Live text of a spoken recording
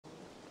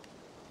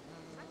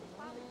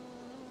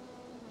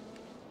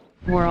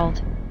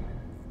World.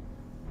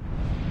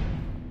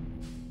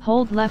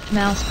 Hold left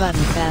mouse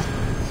button fast.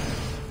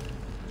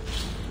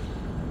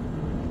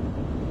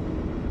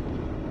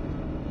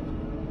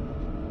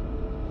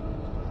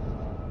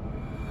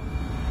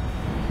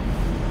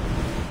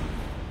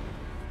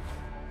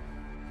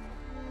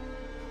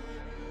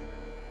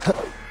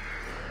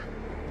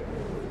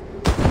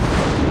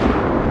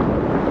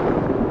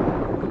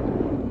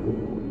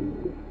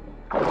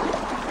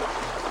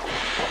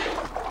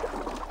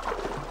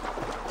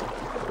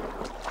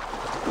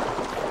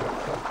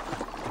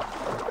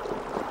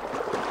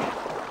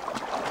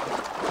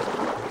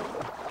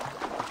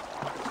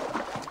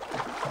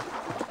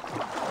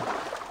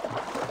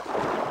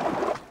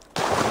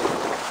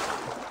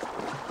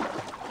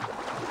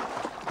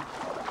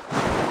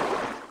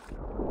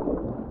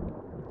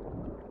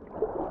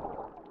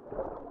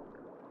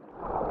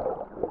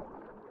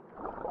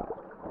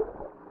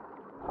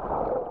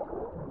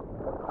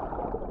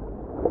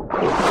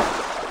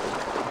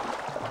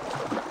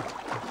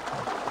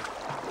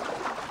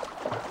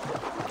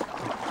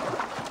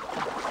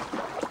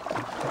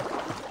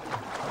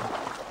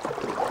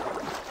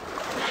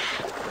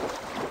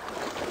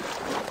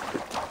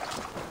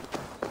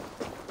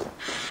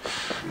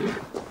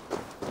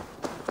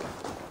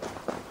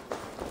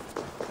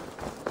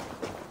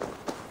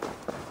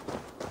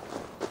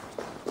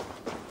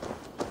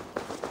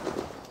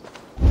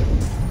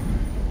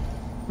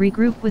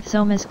 Regroup with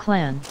Soma's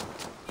clan.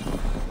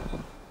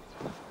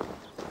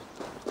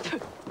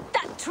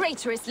 That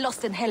traitor is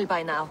lost in hell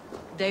by now.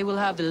 They will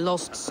have the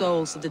lost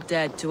souls of the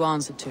dead to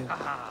answer to.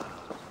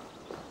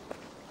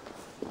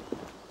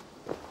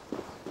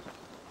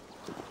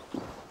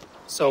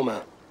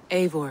 Soma.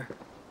 Eivor,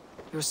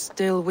 you're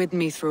still with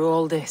me through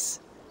all this.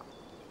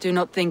 Do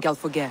not think I'll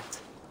forget.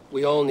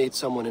 We all need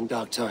someone in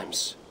dark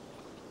times.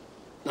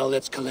 Now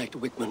let's collect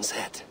Wigmund's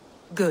head.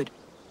 Good.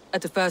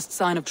 At the first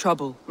sign of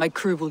trouble, my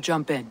crew will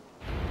jump in.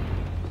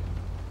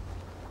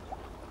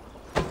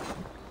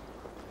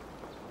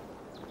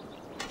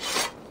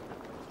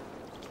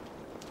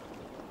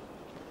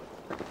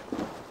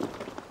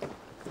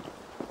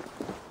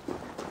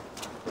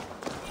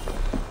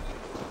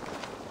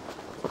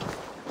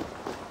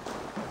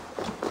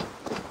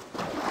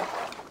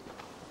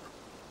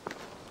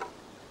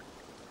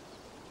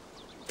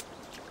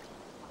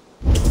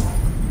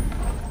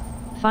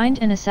 Find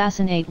and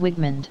assassinate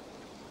Wigmund.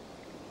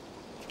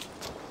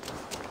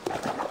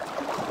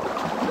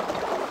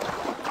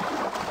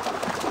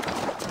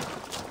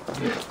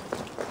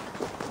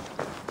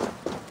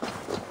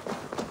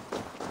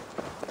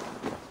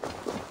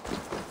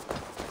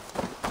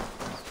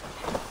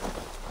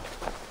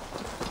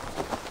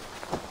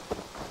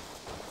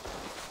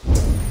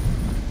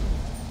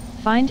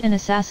 Find and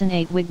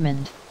assassinate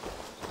Wigmund.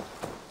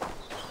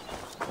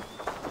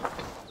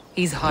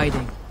 He's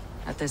hiding.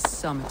 At the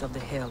summit of the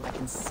hill, I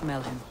can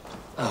smell him.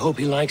 I hope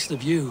he likes the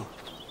view.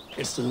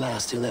 It's the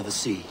last he'll ever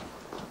see.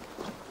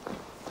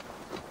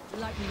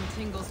 Lightning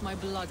tingles my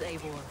blood,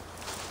 Eivor.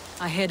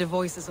 I hear the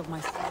voices of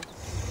my soldiers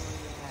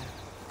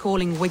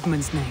calling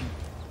Wigmund's name.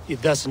 He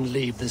doesn't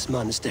leave this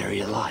monastery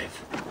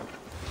alive.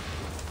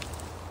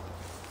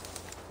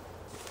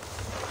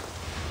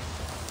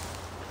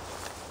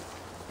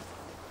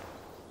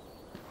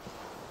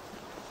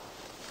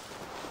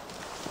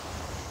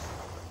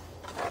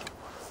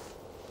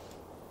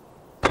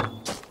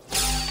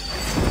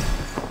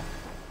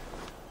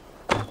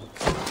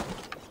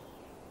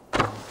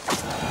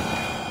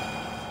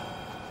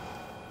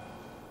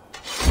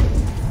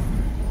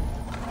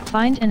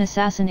 Find and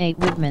assassinate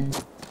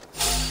Wigmund.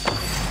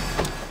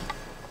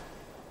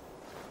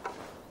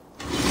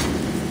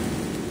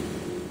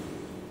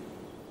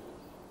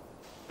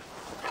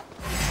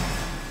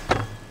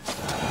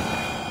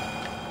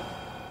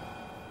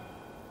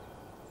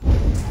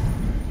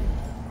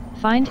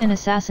 Find and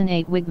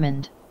assassinate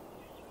Wigmund.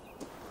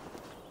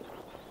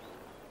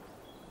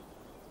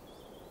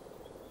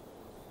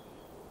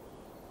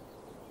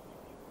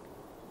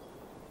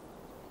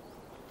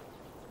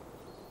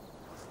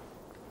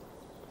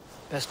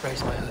 Best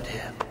raise my hood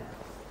here.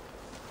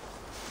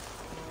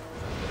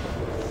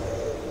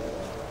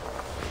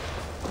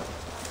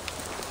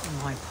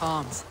 My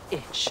palms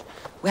itch.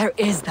 Where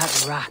is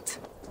that rat?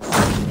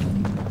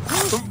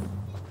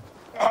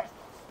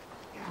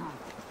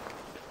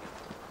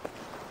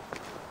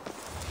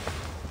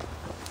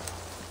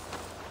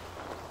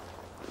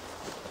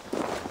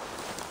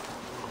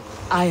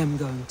 I am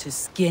going to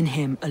skin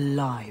him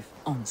alive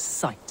on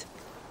sight.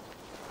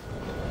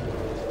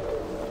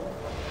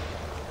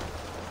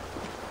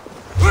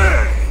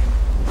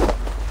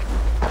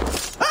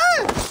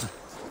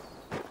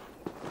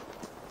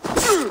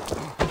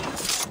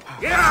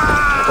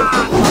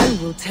 I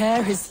will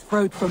tear his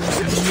throat from his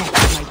neck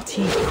with my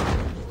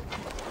teeth.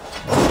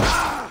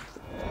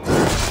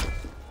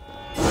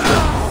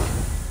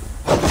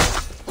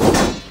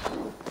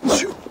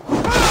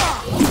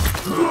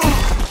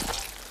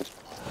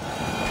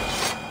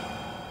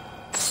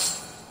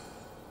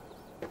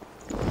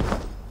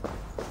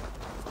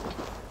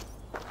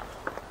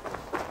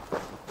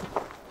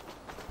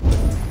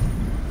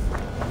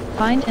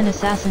 Find and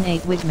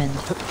assassinate Wigmund.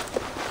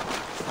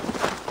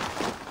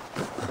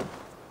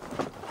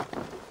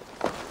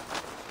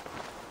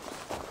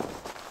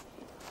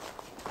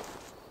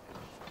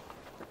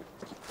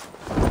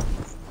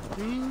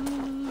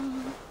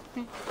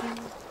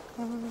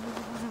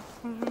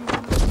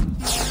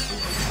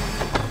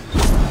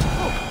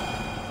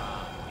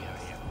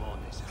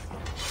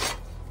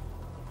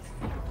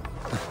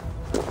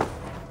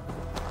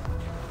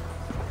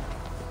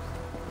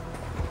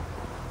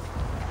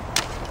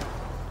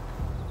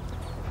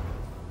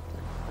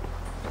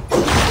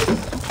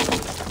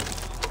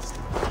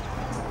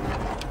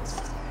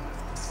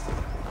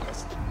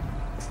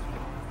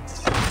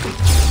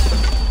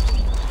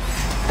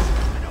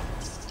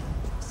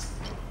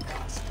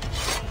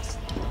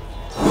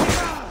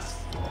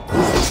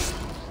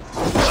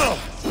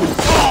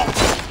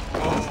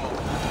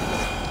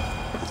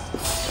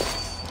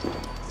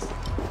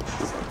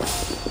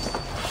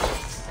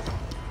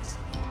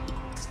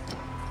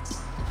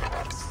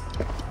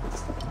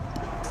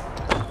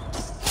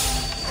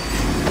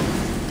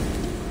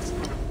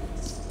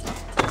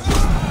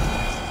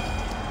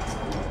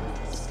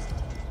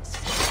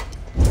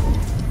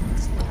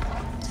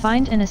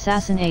 Find and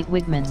assassinate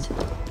Wigmund.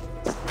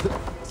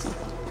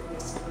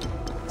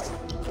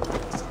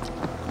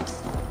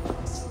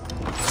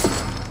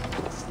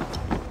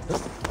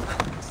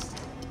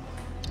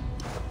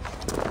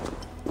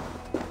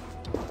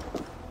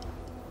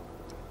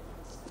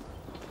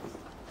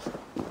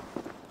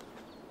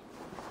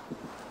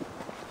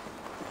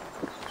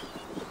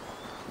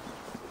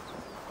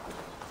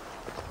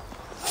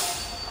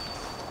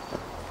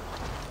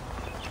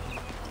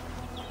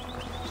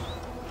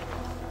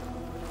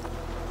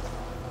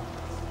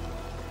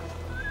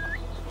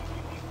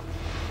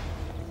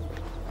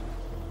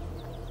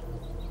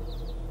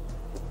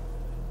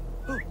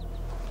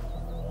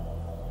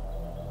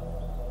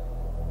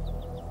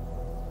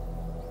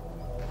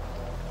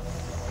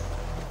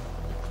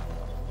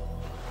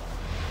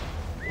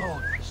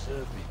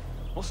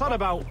 What's that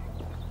about?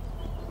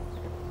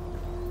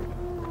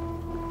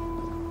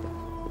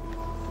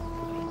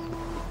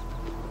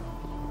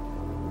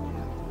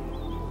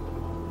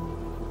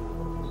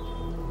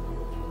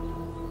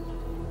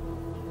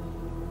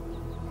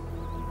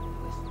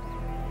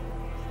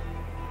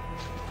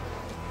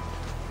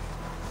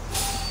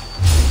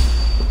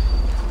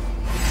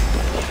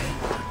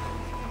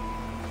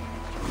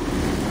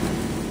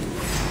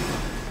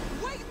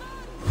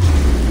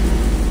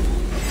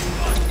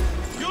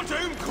 Your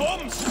doom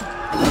comes!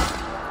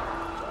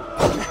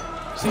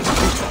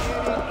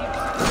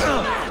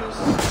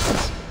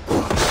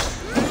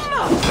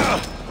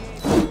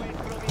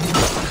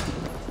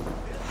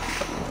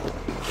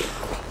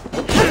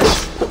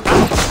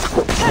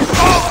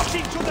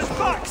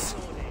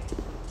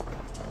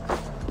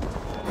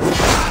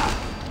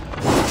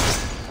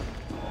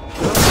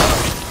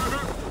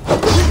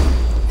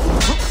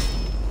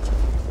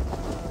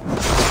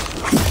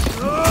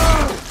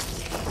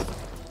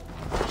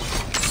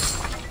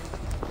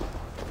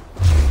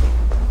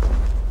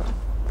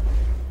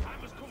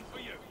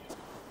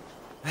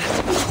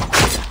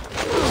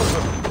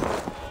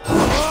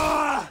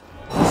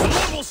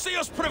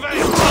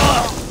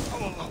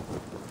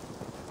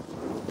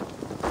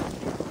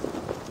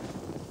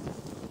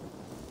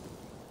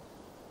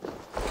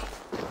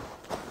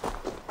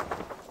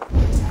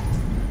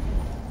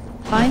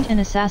 Find and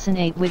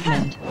assassinate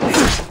Wigmund.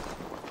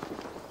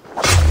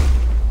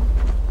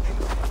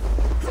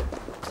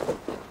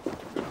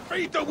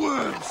 Feed the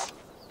worms!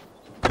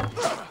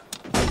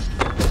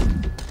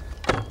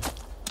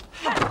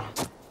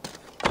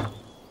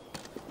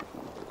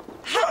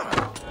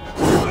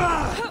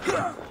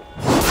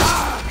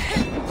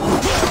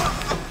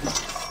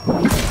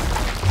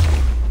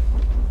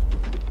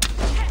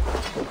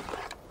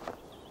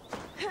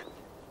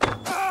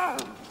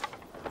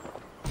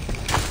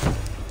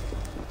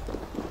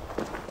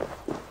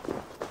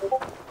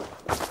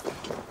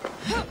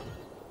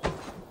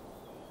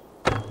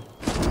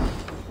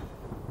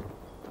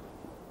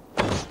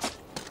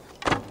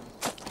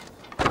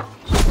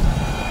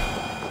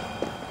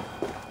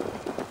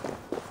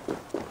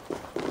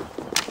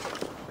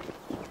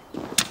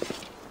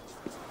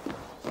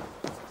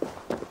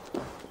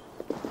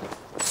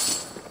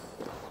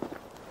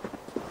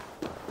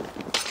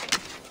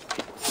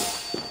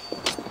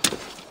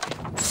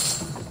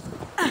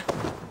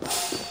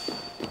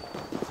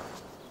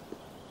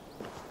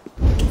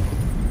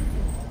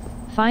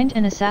 Find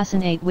and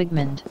assassinate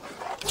Wigmund.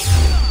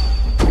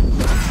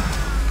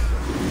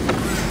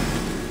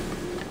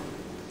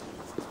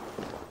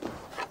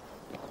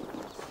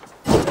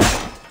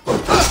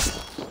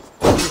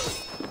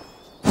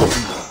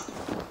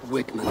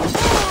 Wigmund,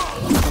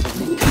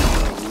 probably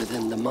cowering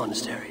within the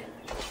monastery.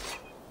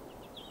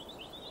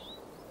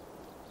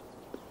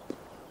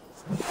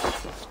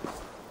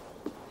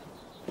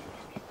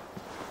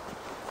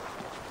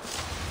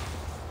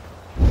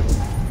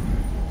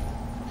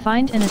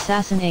 Find and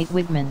assassinate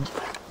Wigmund.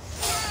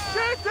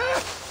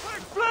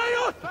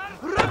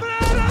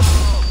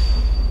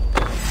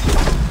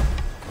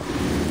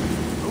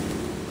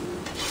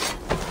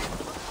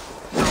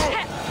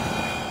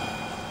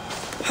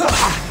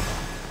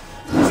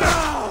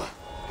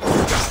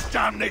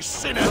 this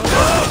sinner!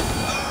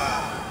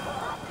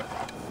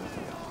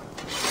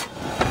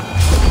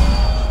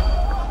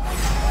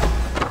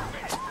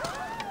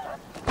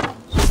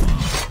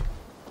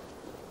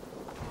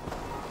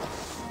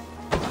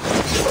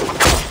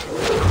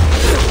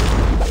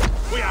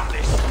 We have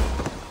this!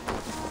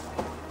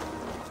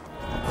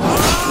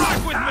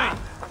 Back with me!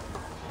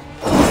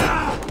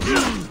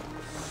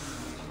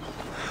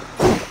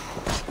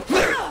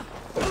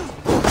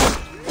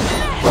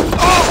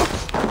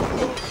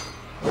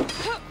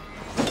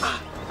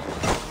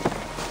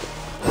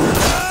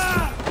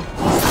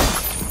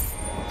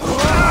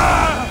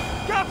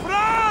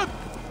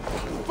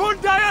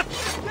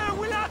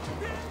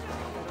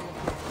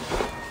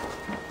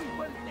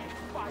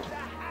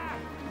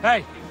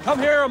 Hey, come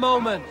here a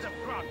moment.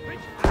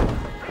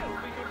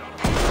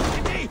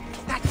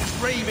 That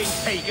raving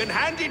pagan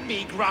handed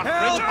me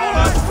Grantebridge on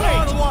a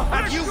plate,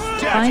 and you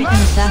Find dirty and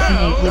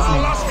assassinate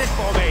Wigmund. lost it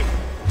for me.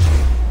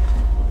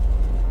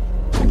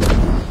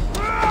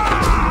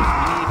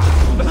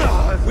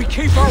 We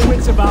keep our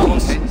wits about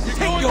us.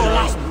 Take your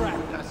last breath.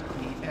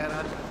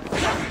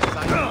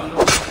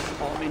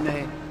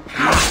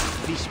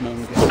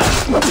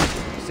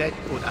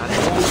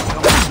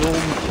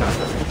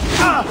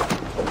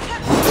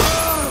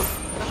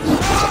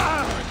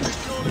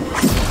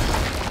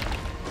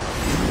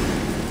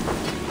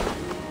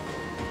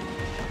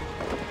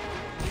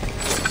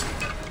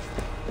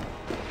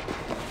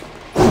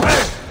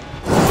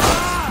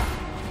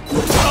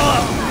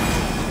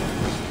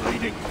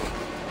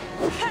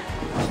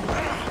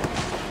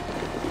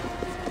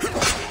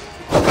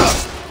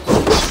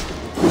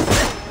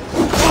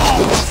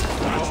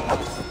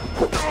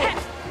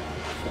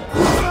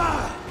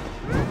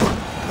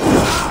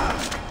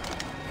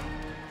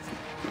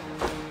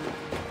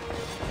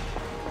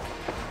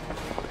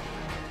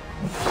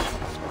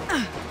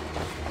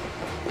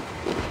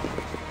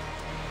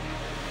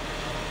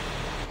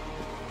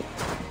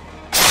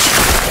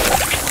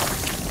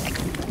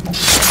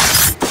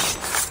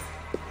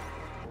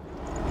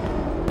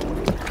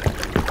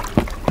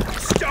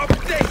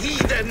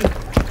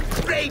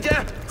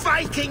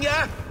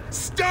 Vikinger!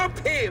 Stop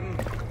him!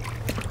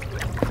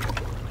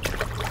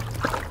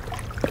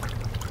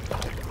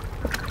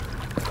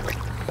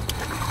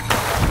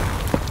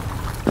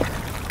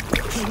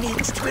 He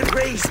needs to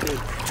erase me,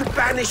 to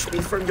banish me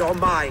from your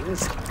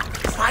minds.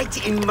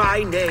 Fight in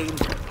my name.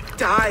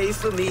 Die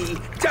for me.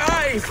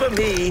 Die for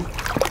me!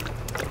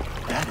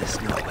 That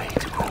is no way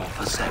to call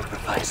for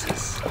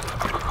sacrifices.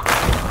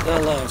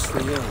 Their lives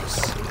for yours.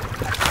 Is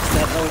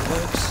that how it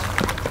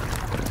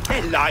works?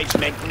 Their lives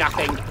meant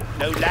nothing.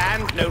 No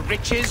land, no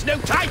riches, no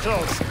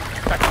titles.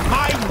 But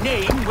my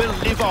name will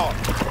live on.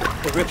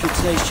 The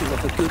reputation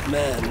of a good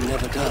man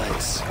never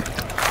dies.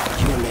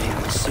 Your name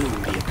will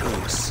soon be a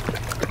curse.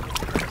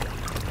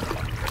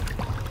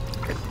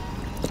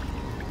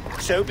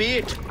 So be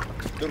it.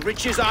 The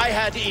riches I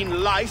had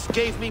in life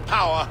gave me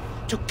power.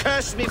 To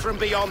curse me from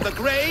beyond the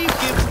grave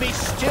gives me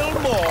still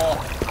more.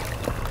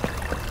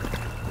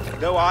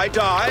 Though I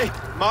die,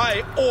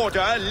 my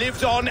order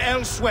lives on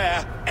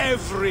elsewhere,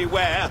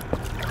 everywhere.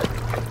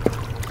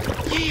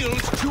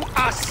 Yield to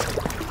us.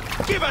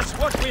 Give us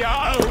what we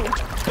are owed.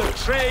 The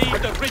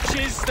trade, the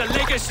riches, the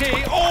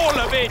legacy, all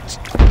of it.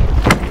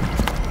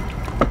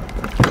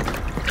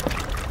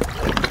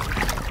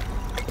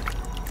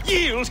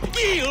 Yield,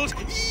 yield,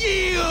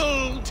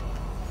 yield!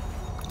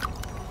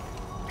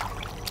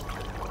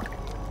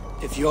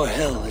 If your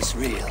hell is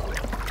real,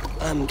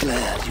 I'm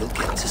glad you'll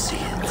get to see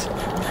it.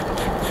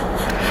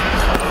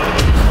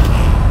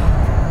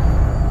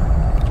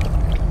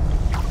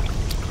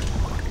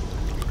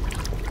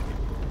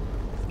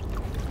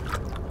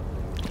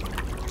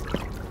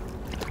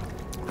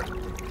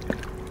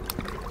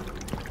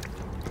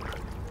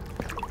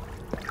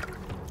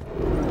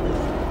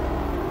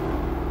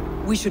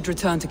 We should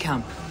return to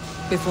camp,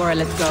 before I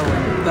let go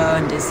and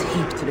burn this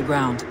heap to the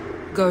ground.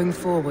 Going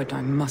forward,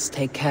 I must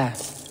take care.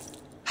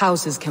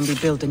 Houses can be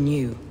built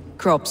anew.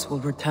 Crops will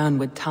return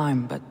with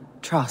time, but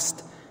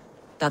trust,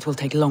 that will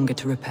take longer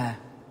to repair.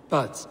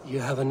 But you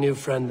have a new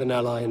friend and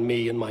ally in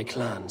me and my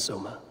clan,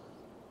 Soma.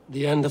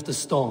 The end of the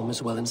storm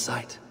is well in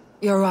sight.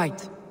 You're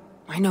right.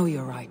 I know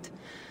you're right.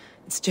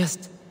 It's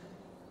just...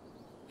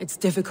 it's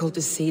difficult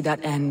to see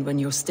that end when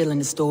you're still in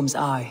the storm's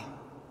eye.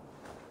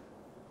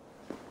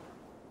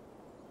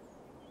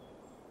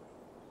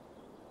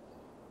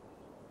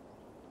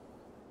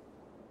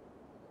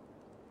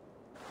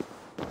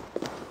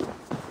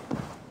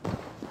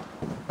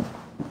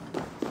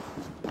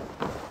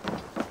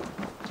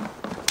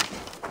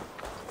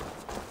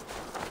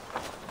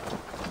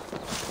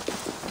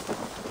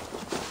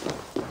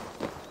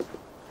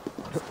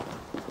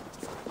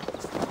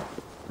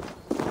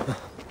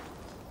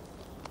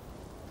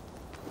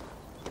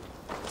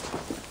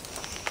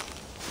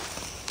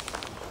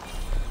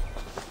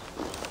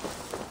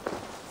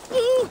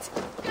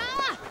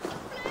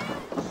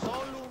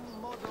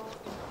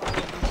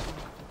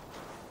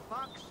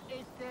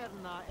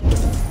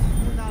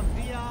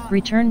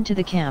 Return to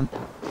the camp.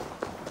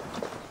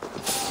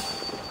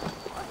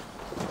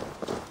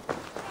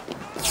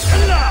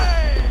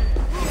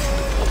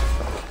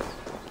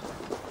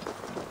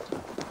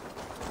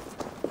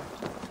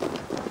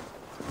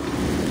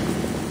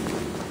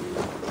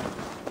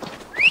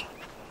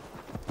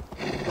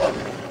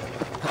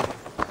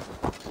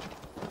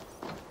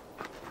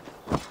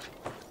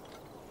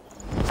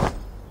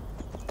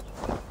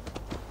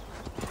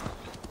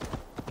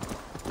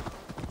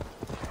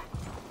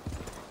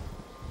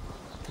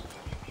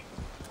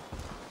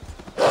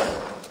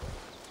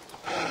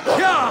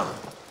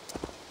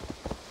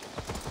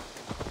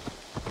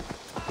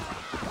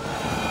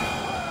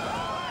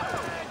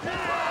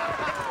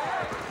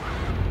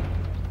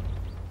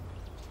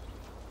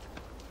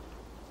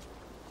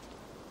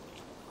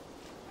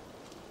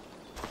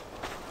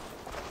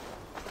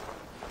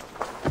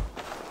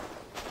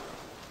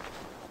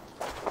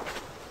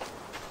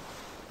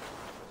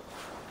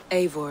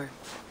 Eivor,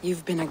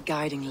 you've been a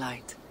guiding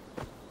light.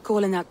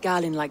 Calling out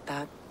Galinn like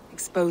that,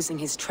 exposing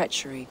his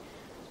treachery,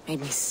 made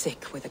me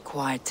sick with a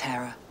quiet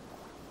terror.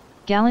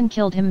 Galinn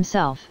killed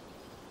himself.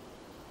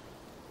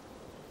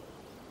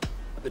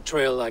 A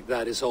betrayal like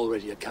that is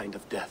already a kind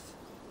of death.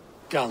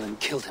 Galinn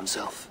killed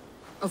himself.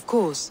 Of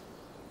course.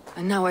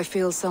 And now I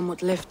feel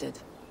somewhat lifted.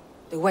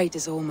 The weight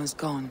is almost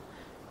gone,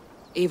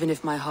 even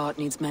if my heart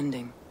needs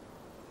mending.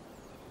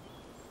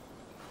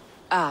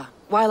 Ah,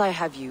 while I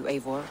have you,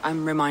 Eivor,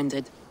 I'm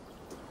reminded.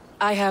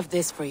 I have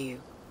this for you.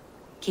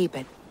 Keep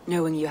it,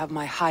 knowing you have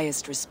my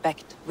highest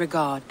respect,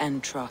 regard,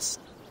 and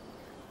trust.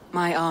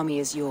 My army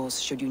is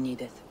yours, should you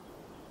need it.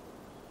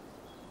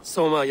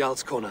 Soma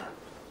Jarlskona,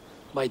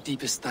 my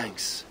deepest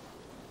thanks.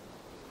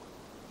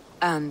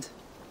 And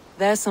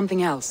there's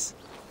something else.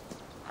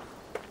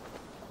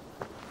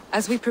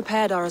 As we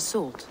prepared our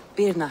assault,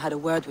 Birna had a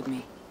word with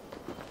me.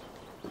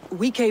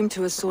 We came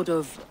to a sort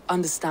of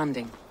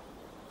understanding.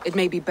 It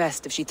may be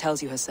best if she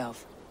tells you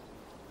herself.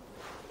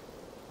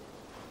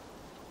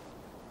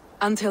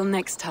 Until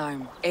next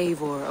time,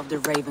 Eivor of the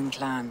Raven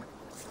Clan.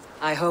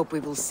 I hope we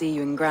will see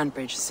you in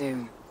Grantebridge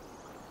soon.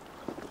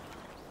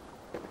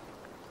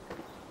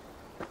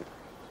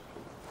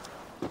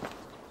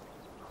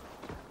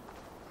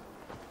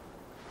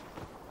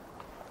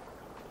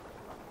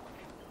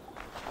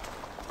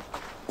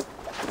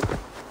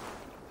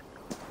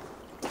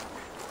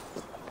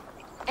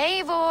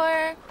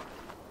 Eivor!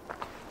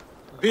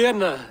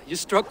 Birna, you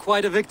struck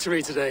quite a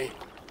victory today.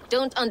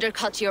 Don't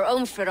undercut your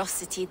own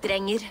ferocity,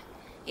 Drengir.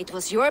 It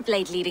was your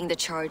blade leading the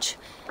charge.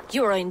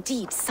 You are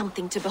indeed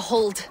something to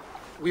behold.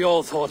 We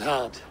all thought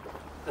hard.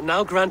 And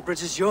now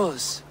Grantebridge is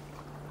yours.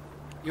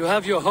 You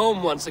have your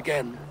home once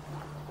again.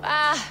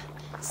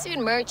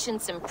 Soon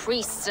merchants and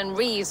priests and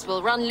reeves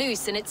will run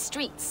loose in its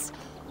streets.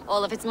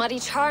 All of its muddy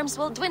charms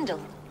will dwindle.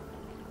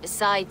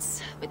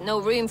 Besides, with no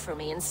room for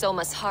me in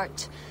Soma's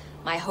heart,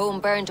 my home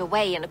burned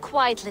away in a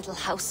quiet little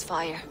house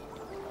fire.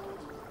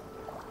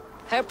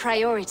 Her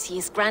priority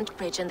is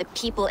Grantebridge and the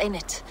people in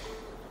it.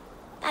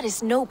 That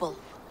is noble,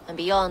 and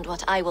beyond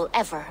what I will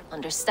ever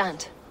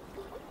understand.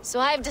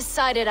 So I've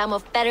decided I'm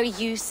of better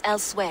use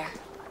elsewhere.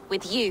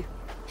 With you.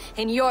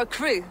 In your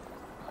crew.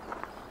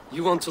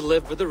 You want to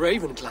live with the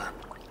Raven Clan?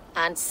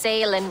 And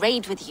sail and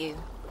raid with you.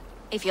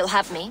 If you'll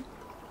have me.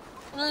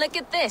 Look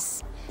at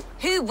this.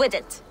 Who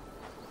wouldn't?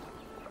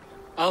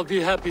 I'll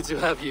be happy to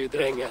have you,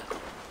 Drenga.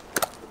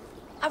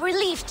 A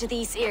relief to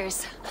these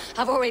ears.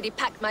 I've already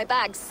packed my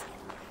bags.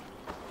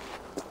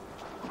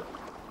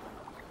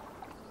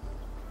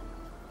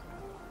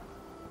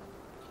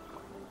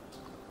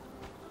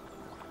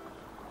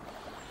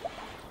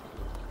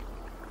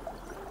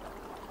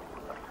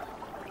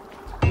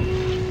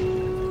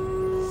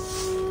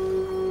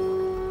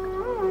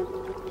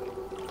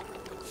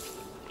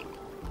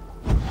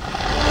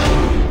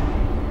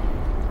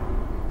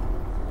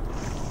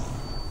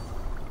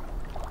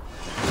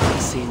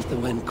 It seems the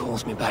wind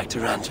calls me back to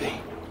Randvi.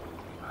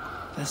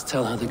 Let's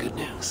tell her the good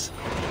news.